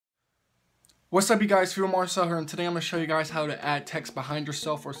What's up, you guys? Feel Marcel here, and today I'm going to show you guys how to add text behind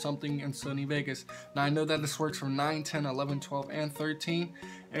yourself or something in Sony Vegas. Now I know that this works for 9, 10, 11, 12, and 13,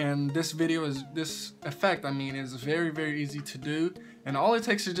 and this effect is very easy to do, and all it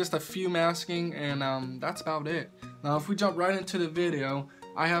takes is just a few masking, and that's about it. Now if we jump right into the video,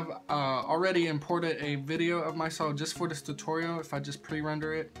 I have already imported a video of myself just for this tutorial. If I just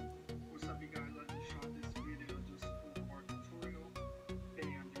pre-render it. What's up, you guys? I just shot this video just for our tutorial.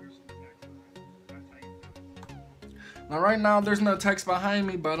 Now right now there's no text behind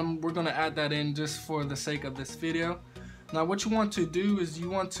me, but we're going to add that in just for the sake of this video. Now what you want to do is you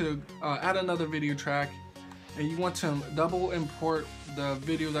want to add another video track, and you want to double import the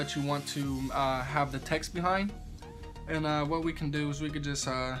video that you want to have the text behind. And what we can do is we could just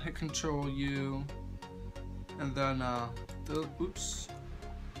hit Control U and then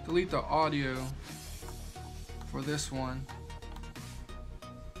delete the audio for this one.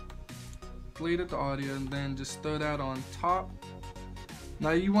 Deleted the audio and then just throw that on top. Now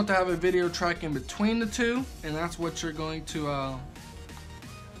you want to have a video track in between the two, and that's what you're going to add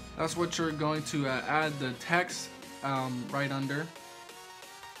the text right under.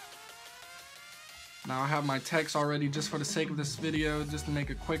 Now I have my text already just for the sake of this video, just to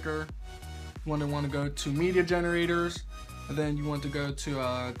make it quicker. You want to go to media generators, and then you want to go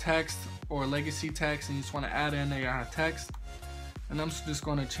to text or legacy text, and you just want to add in a text. And I'm just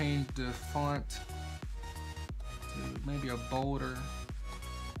going to change the font to maybe a bolder.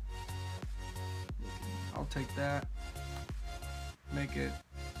 I'll take that, make it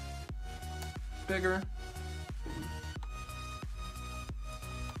bigger.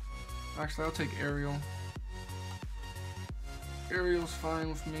 Actually, I'll take Arial. Arial's fine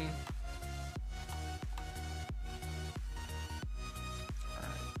with me.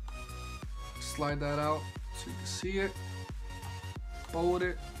 Alright. Slide that out so you can see it. Bold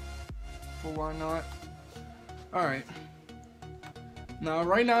it, for why not. Alright. Now,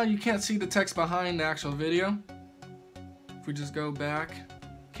 right now, you can't see the text behind the actual video. If we just go back,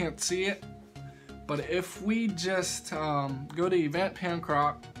 can't see it. But if we just go to Event Pan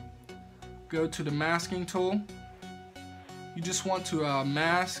Crop, go to the masking tool, you just want to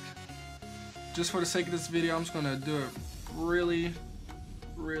mask. Just for the sake of this video, I'm just going to do it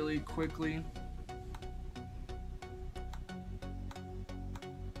really quickly.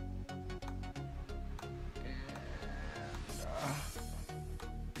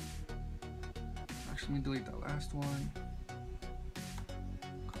 Actually, let me delete that last one.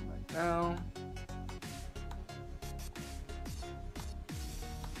 Come back down.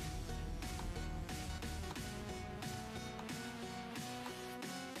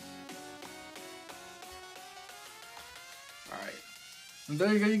 Alright, and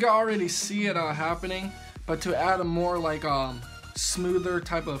there you go. You can already see it happening, but to add a more like smoother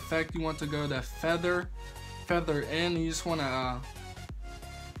type of effect, you want to go to feather in. You just want to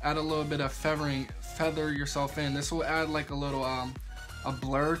add a little bit of feather yourself in. This will add like a little a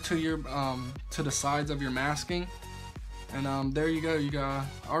blur to your to the sides of your masking, and there you go. You can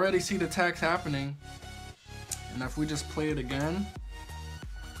already see the text happening. And if we just play it again,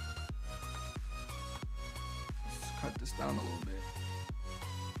 cut this down a little bit.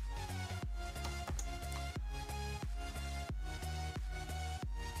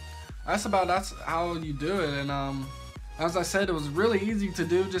 That's how you do it. And as I said, it was really easy to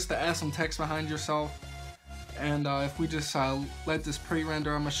do, just to add some text behind yourself. And if we just let this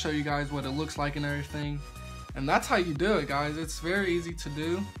pre-render, I'm gonna show you guys what it looks like and everything. And that's how you do it, guys. It's very easy to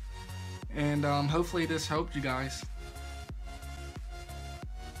do, and hopefully this helped you guys.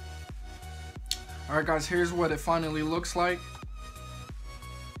 Alright guys, here's what it finally looks like.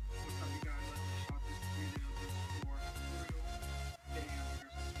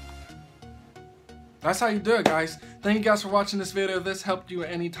 That's how you do it, guys. Thank you guys for watching this video. If this helped you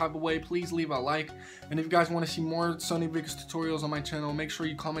in any type of way, please leave a like. And if you guys want to see more Sony Vegas tutorials on my channel, make sure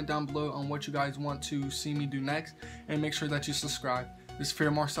you comment down below on what you guys want to see me do next. And make sure that you subscribe. This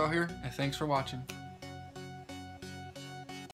is Marcel here, and thanks for watching.